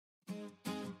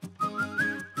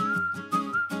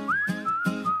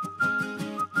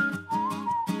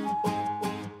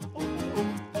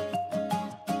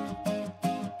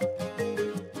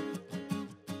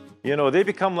You know, they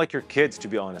become like your kids, to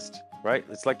be honest, right?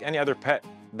 It's like any other pet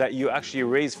that you actually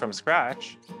raise from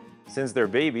scratch. Since they're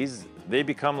babies, they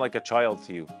become like a child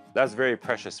to you. That's very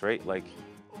precious, right? Like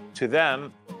to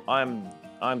them, I'm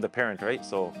the parent, right?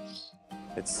 So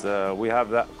it's we have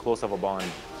that close of a bond.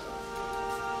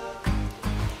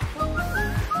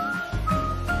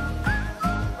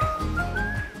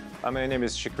 My name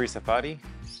is Shukri Safadi.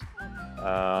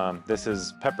 This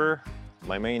is Pepper,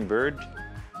 my main bird.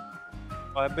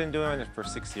 I've been doing it for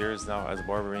 6 years now as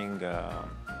barbering.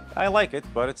 I like it,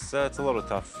 but it's a little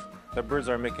tough. The birds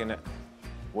are making it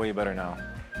way better now.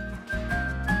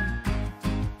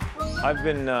 I've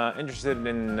been interested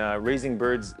in raising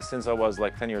birds since I was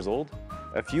like 10 years old.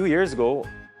 A few years ago,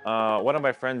 one of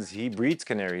my friends, he breeds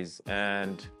canaries,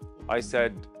 and I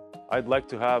said, I'd like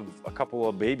to have a couple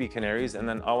of baby canaries, and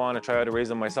then I want to try how to raise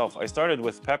them myself. I started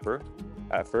with Pepper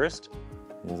at first.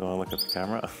 You guys want to look at the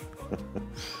camera?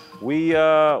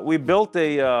 We built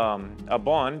a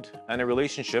bond and a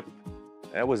relationship.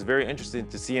 It was very interesting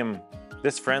to see him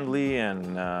this friendly, and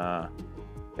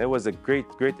it was a great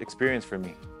experience for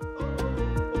me.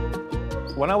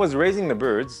 When I was raising the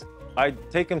birds, I'd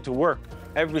take them to work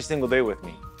every single day with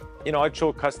me. You know, I'd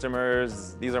show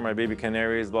customers, these are my baby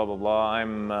canaries, blah, blah, blah.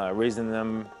 I'm raising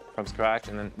them from scratch.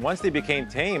 And then once they became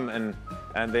tame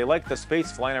and they liked the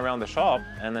space flying around the shop,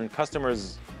 and then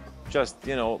customers just,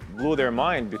 you know, blew their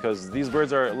mind because these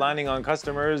birds are landing on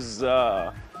customers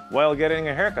while getting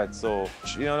a haircut. So,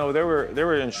 you know, they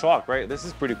were in shock, right? This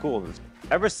is pretty cool.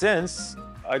 Ever since,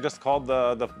 I just called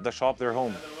the shop their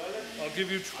home. I'll give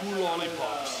you 2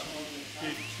 lollipops.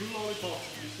 Okay, 2 lollipops.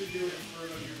 You sit here in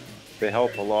front of you. They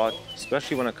help a lot,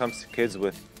 especially when it comes to kids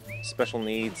with special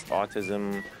needs,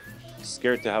 autism,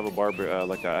 scared to have a barber,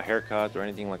 like a haircut or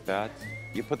anything like that.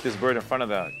 You put this bird in front of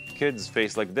the kid's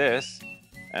face like this,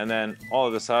 and then all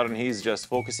of a sudden he's just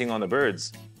focusing on the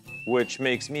birds, which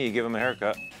makes me give him a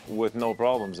haircut with no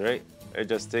problems, right? It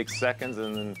just takes seconds,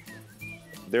 and then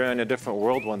they're in a different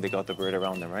world when they got the bird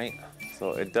around them, right?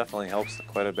 So it definitely helps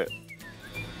quite a bit.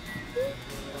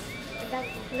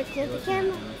 Look at the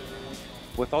camera.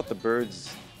 Without the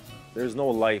birds, there's no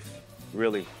life,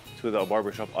 really, to the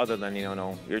barbershop other than, you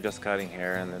know, you're just cutting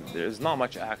hair and then there's not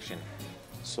much action.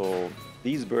 So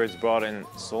these birds brought in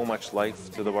so much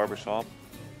life to the barbershop.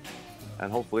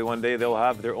 And hopefully one day they'll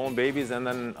have their own babies, and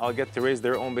then I'll get to raise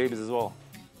their own babies as well.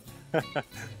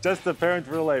 Just a parent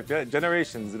for life, yeah,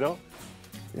 generations, you know?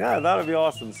 Yeah, that would be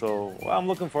awesome. So well, I'm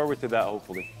looking forward to that,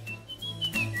 hopefully.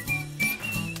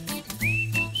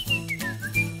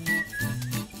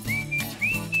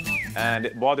 And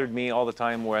it bothered me all the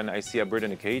time when I see a bird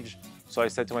in a cage. So I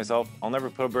said to myself, I'll never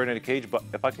put a bird in a cage, but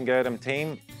if I can get them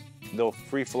tame, they'll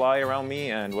free fly around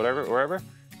me and whatever, wherever.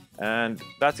 And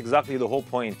that's exactly the whole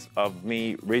point of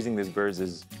me raising these birds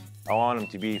is I want them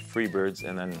to be free birds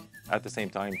and then at the same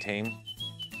time tame,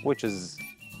 which is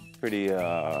pretty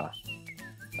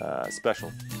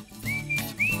special.